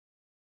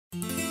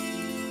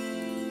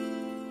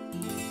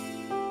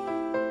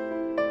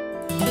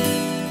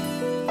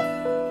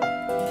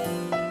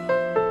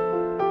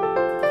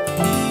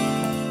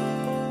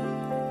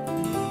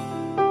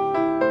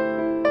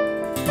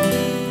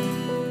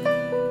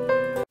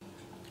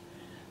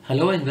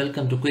Hello and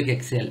welcome to Quick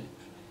Excel.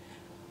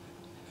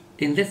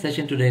 In this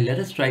session today, let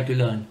us try to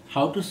learn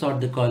how to sort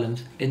the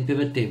columns in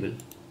pivot table.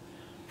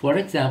 For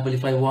example,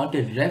 if I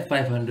wanted Ref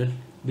 500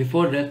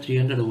 before Ref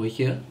 300 over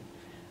here,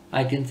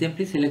 I can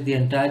simply select the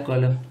entire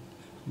column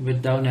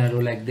with down arrow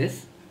like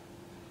this,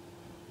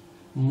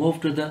 move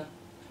to the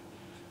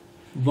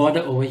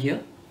border over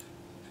here,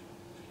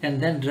 and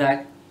then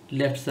drag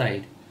left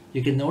side.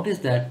 You can notice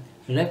that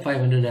Ref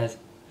 500 has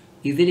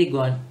easily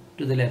gone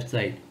to the left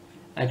side.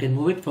 I can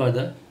move it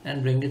further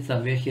and bring it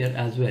somewhere here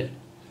as well.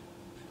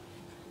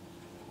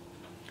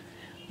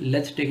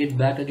 Let's take it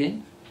back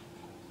again.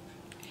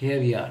 Here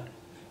we are.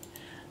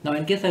 Now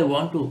in case I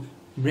want to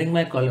bring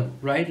my column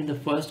right in the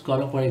first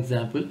column, for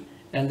example,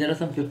 and there are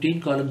some 15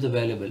 columns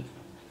available,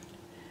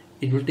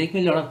 it will take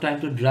me a lot of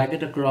time to drag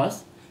it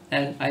across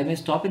and I may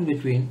stop in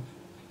between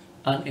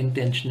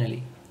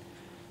unintentionally.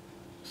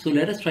 So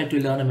let us try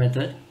to learn a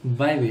method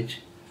by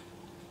which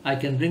I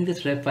can bring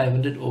this Ref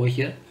 500 over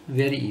here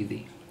very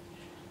easy.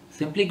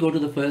 Simply go to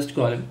the first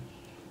column,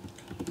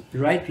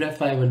 write Ref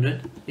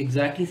 500,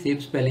 exactly same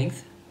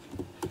spellings,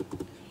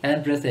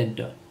 and press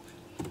enter.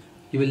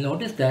 You will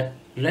notice that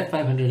Ref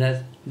 500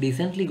 has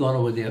decently gone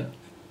over there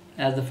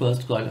as the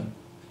first column.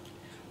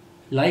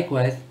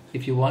 Likewise,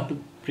 if you want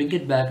to bring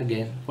it back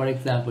again, for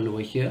example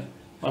over here,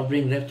 or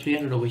bring Ref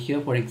 300 over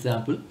here, for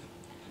example,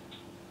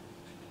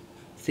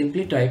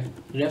 simply type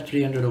Ref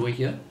 300 over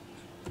here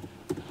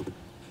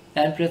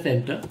and press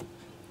enter.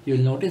 You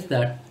will notice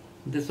that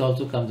this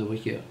also comes over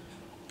here.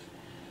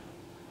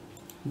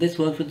 This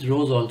works with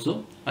rows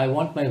also. I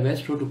want my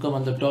west row to come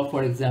on the top,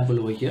 for example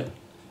over here.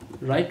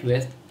 Write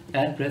west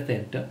and press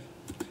enter.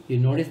 You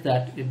notice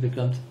that it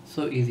becomes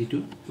so easy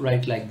to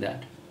write like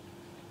that.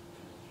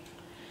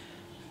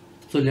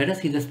 So let us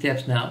see the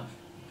steps now.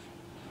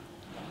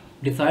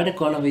 Decide a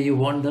column where you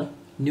want the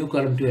new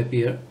column to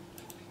appear.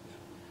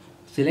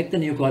 Select the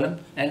new column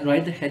and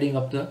write the heading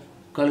of the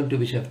column to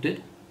be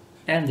shifted,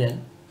 and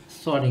then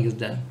sorting is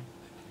done.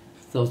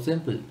 So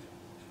simple.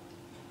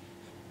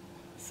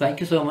 Thank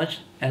you so much,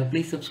 and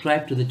please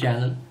subscribe to the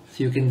channel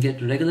so you can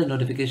get regular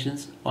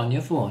notifications on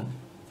your phone.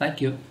 Thank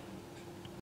you.